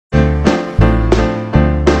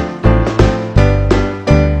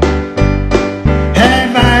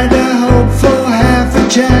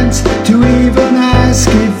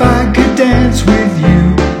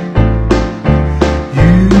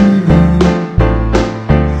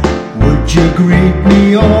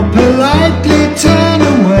politely turn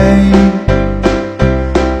away.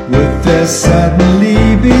 Would there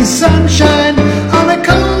suddenly be sunshine on a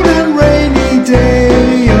cold and rainy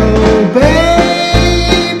day? Oh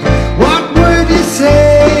babe, what would you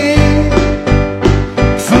say?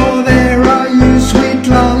 For there are you, sweet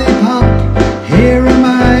lollipop, here am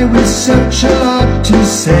I with such a lot to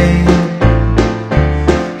say.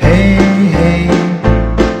 Hey, hey,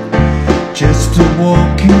 just a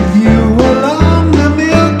walking view along the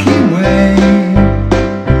Milky Way,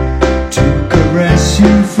 to caress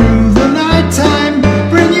you through the night time,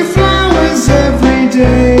 bring you flowers every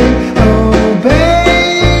day. Oh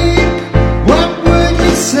babe, what would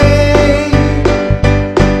you say?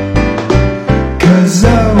 'Cause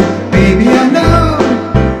oh baby, I know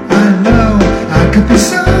I could be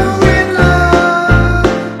so in love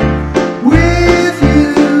with you,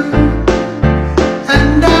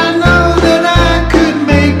 and I know that I could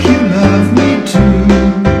make you love me too.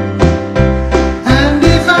 And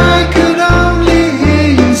if I could only hear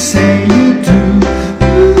you say you do.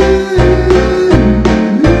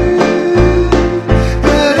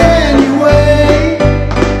 But anyway,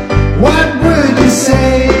 what would you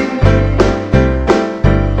say?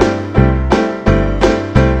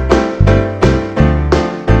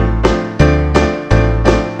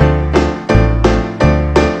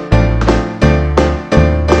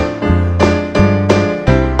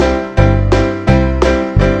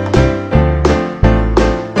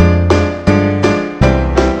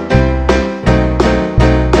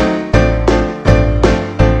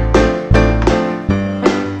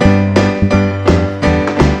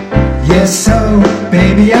 Yes, so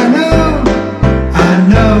baby, I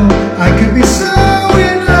know I could be so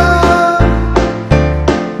in love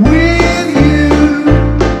with you,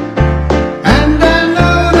 and I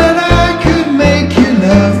know that I could make you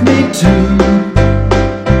love me too.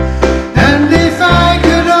 And if I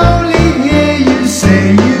could only hear you say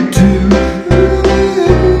you do.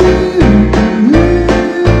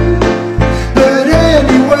 But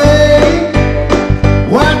anyway,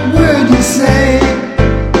 what would you say?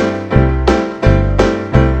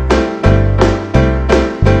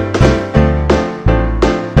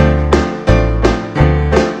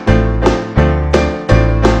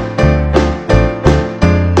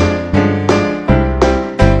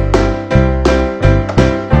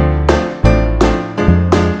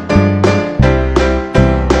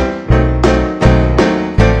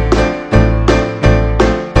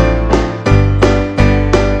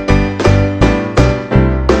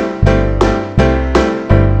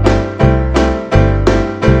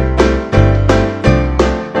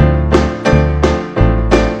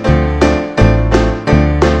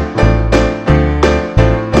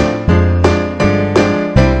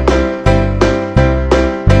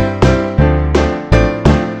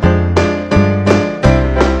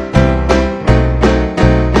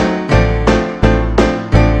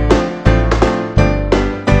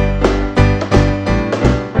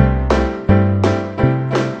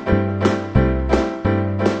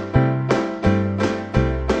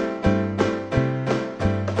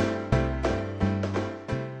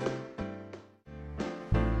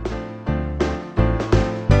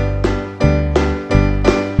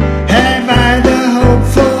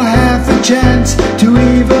 Chance to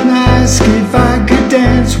even ask if I could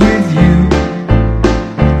dance with you.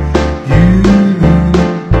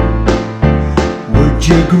 Would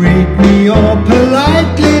you greet me or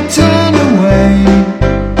politely turn away?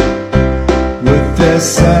 Would there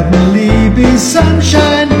suddenly be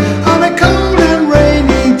sunshine on a cold and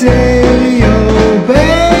rainy day? Oh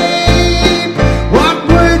babe, what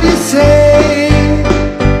would you say?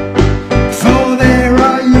 For there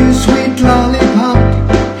are you, sweet lollipop,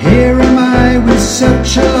 here am I with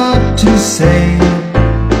such a lot to say.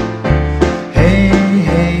 Hey,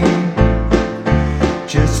 hey,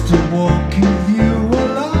 just a walking